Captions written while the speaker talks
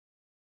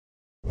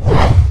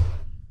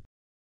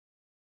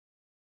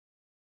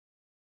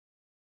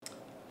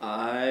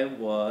I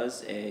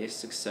was a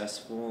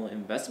successful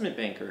investment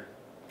banker.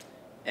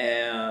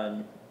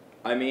 And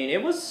I mean,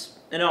 it was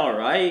an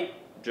alright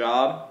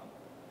job.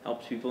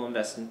 Helped people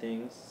invest in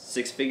things.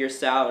 6-figure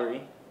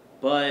salary.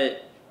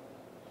 But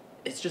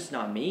it's just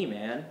not me,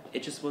 man.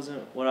 It just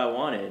wasn't what I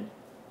wanted.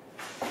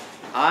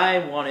 I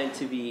wanted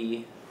to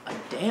be a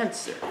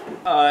dancer.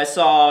 I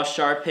saw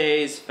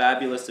Sharpay's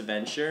Fabulous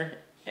Adventure,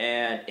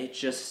 and it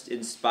just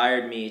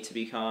inspired me to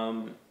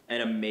become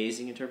an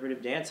amazing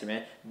interpretive dancer,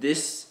 man.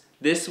 This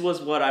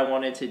was what I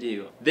wanted to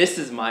do. This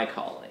is my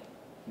calling.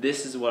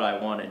 This is what I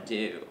want to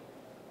do.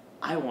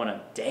 I want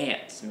to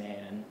dance,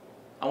 man.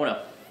 I want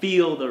to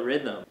feel the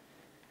rhythm.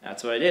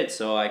 That's what I did.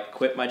 So I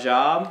quit my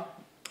job,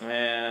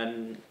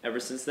 and ever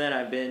since then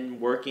I've been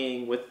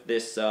working with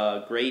this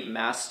great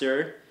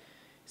master.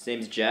 His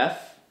name's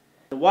Jeff.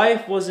 The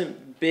wife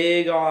wasn't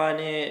big on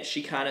it.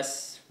 She kind of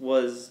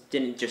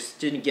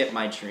didn't get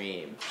my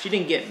dream. She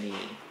didn't get me,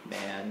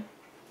 man.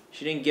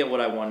 She didn't get what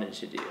I wanted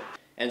to do.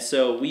 And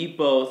so we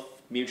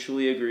both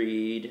mutually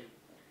agreed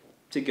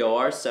to go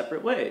our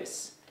separate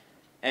ways.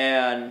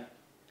 And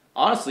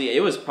honestly,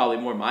 it was probably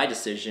more my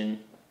decision.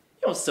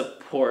 You don't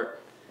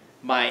support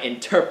my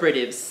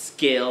interpretive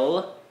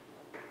skill.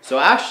 So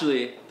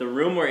actually, the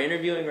room we're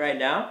interviewing right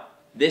now,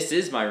 this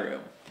is my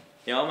room.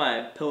 You know,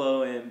 my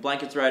pillow and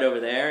blanket's right over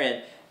there,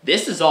 and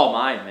this is all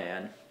mine,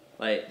 man.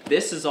 Like,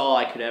 this is all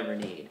I could ever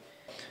need.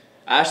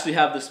 I actually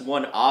have this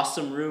one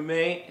awesome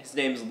roommate. His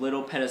name's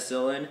Little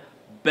Penicillin.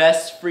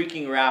 Best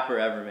freaking rapper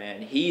ever,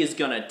 man. He is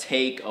gonna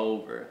take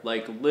over.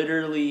 Like,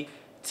 literally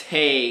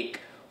take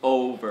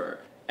over.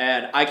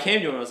 And I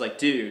came to him and I was like,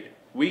 dude,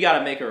 we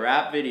gotta make a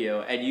rap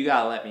video and you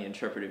gotta let me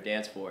interpretive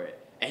dance for it.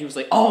 And he was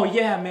like, oh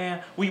yeah,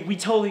 man, we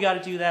totally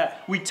gotta do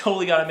that. We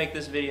totally gotta make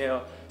this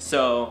video.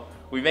 So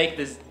we make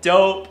this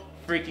dope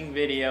freaking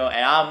video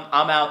and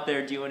I'm out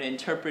there doing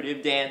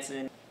interpretive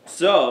dancing.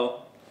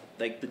 So,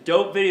 like the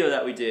dope video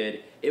that we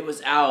did, it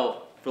was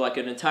out for like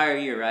an entire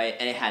year, right?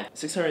 And it had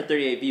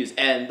 638 views.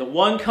 And the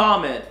one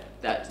comment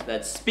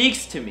that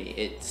speaks to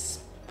me,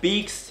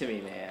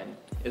 man,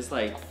 is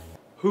like,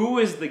 who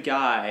is the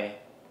guy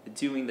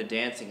doing the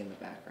dancing in the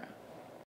background?